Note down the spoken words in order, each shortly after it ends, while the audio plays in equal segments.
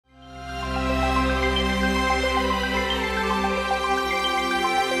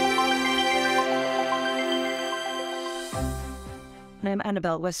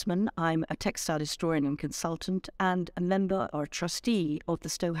Annabel Westman. I'm a textile historian and consultant and a member or a trustee of the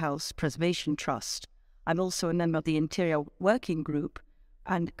Stowe House Preservation Trust. I'm also a member of the Interior Working Group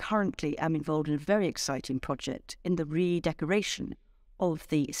and currently am involved in a very exciting project in the redecoration of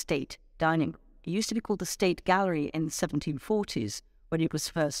the State Dining Room. It used to be called the State Gallery in the 1740s when it was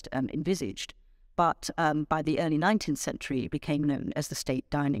first envisaged, but by the early 19th century it became known as the State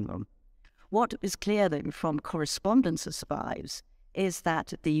Dining Room. What is clear then from correspondence that survives is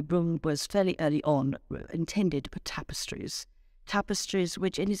that the room was fairly early on intended for tapestries. Tapestries,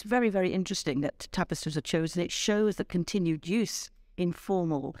 which it is very, very interesting that tapestries are chosen. It shows the continued use in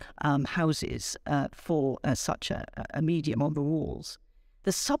formal houses for such a medium on the walls.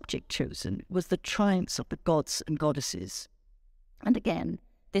 The subject chosen was the triumphs of the gods and goddesses. And again,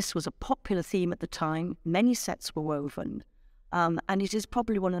 this was a popular theme at the time. Many sets were woven. And it is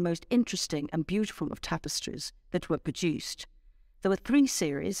probably one of the most interesting and beautiful of tapestries that were produced. There were three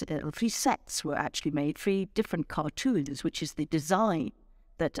sets were actually made, three different cartoons, which is the design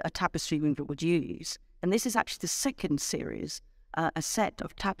that a tapestry weaver would use. And this is actually the second series, a set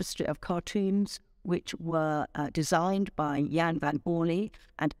of tapestry of cartoons which were designed by Jan van Orly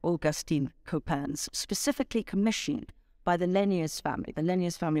and Augustine Coppens, specifically commissioned by the Leniers family. The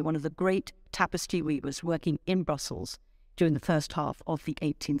Leniers family, one of the great tapestry weavers working in Brussels during the first half of the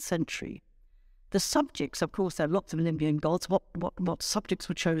 18th century. The subjects, of course, there are lots of Olympian gods. What subjects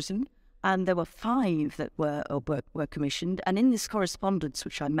were chosen? And there were 5 that were commissioned. And in this correspondence,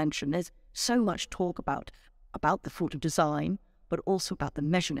 which I mentioned, there's so much talk about the thought of design, but also about the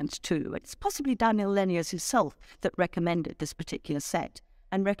measurements too. It's possibly Daniel Leniers himself that recommended this particular set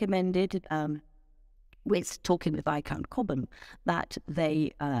and recommended, with talking with Viscount Cobham, that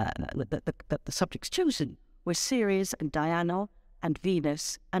the subjects chosen were Ceres and Diana and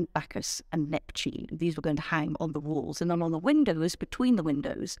Venus and Bacchus and Neptune. These were going to hang on the walls. And then on the windows, between the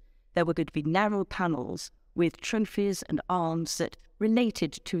windows, there were going to be narrow panels with trophies and arms that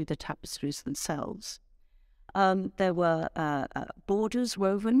related to the tapestries themselves. There were borders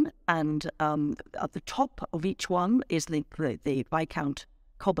woven, and at the top of each one is the Viscount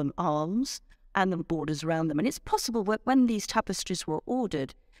Cobham arms and the borders around them. And it's possible that when these tapestries were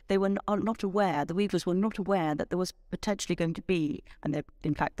ordered, they were not aware, the weavers were not aware that there was potentially going to be, and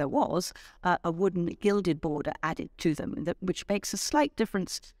in fact there was, a wooden gilded border added to them, which makes a slight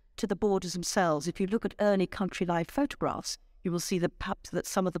difference to the borders themselves. If you look at early country life photographs, you will see that perhaps that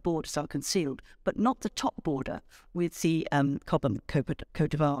some of the borders are concealed, but not the top border with the Cobham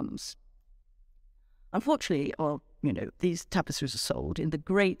coat of arms. Unfortunately, these tapestries are sold in the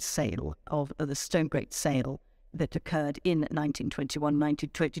great sale of the Stone Great Sale that occurred in 1921,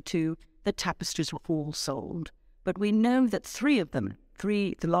 1922. The tapestries were all sold. But we know that 3 of them,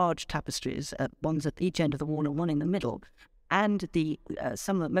 the large tapestries, one's at each end of the wall and one in the middle, and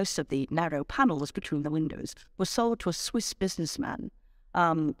most of the narrow panels between the windows were sold to a Swiss businessman.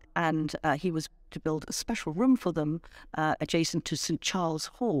 And he was to build a special room for them adjacent to St. Charles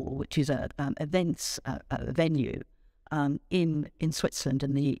Hall, which is an events venue in Switzerland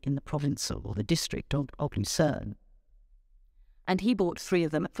in the province or the district of Lucerne. And he bought 3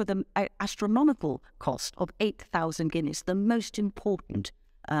 of them for the astronomical cost of 8,000 guineas, the most important,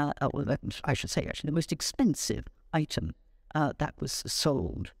 I should say actually, the most expensive item that was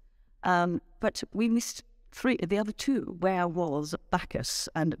sold. But we missed the other 2. Where was Bacchus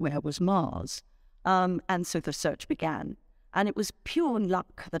and where was Mars? And so the search began. And it was pure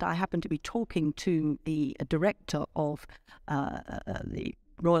luck that I happened to be talking to the director of the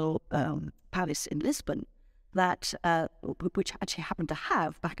Royal Palace in Lisbon, which actually happened to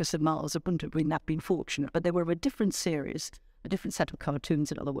have Bacchus and Mars. It wouldn't have been fortunate, but they were a different series, a different set of cartoons,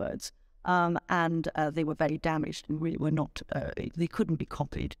 in other words, and they were very damaged and really were not. They couldn't be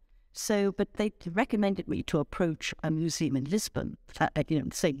copied. So, but they recommended me to approach a museum in Lisbon,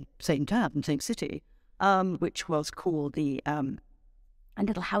 the same town, same city. Which was called a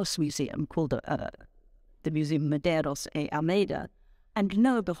little house museum called the Museum Madeiros e Almeida. And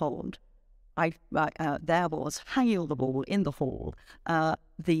lo and behold, there was hanging on the wall in the hall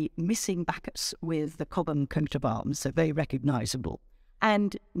the missing Bacchus with the Cobham coat of arms, so very recognisable,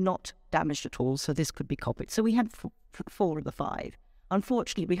 and not damaged at all, so this could be copied. So we had 4 of the 5.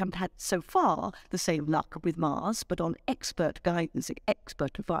 Unfortunately, we haven't had so far the same luck with Mars, but on expert guidance,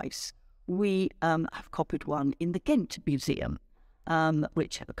 expert advice, we have copied one in the Ghent Museum,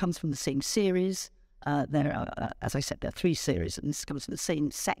 which comes from the same series. There are, as I said, there are 3 series, and this comes from the same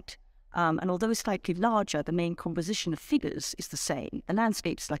set. And although it's slightly larger, the main composition of figures is the same. The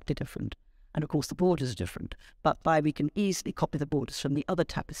landscape is slightly different, and of course the borders are different. But we can easily copy the borders from the other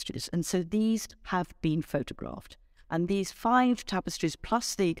tapestries, and so these have been photographed. And these 5 tapestries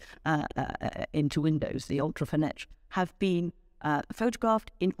plus the into windows, the ultra fenêtre, have been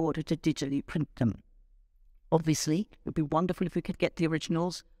photographed in order to digitally print them. Obviously, it would be wonderful if we could get the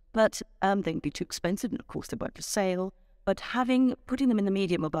originals, but they'd be too expensive, and of course they weren't for sale. But putting them in the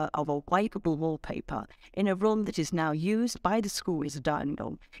medium of a wipeable wallpaper in a room that is now used by the school as a dining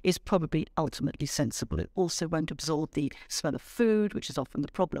room is probably ultimately sensible. It also won't absorb the smell of food, which is often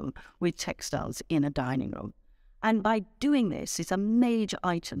the problem with textiles in a dining room. And by doing this, it's a major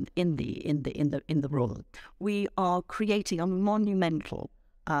item in the room. We are creating a monumental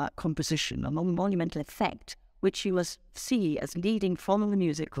composition, a monumental effect, which you must see as leading from the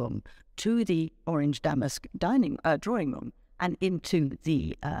music room to the orange damask drawing room and into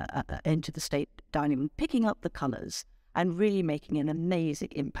the state dining room, picking up the colours and really making an amazing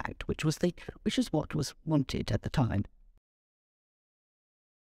impact, which is what was wanted at the time.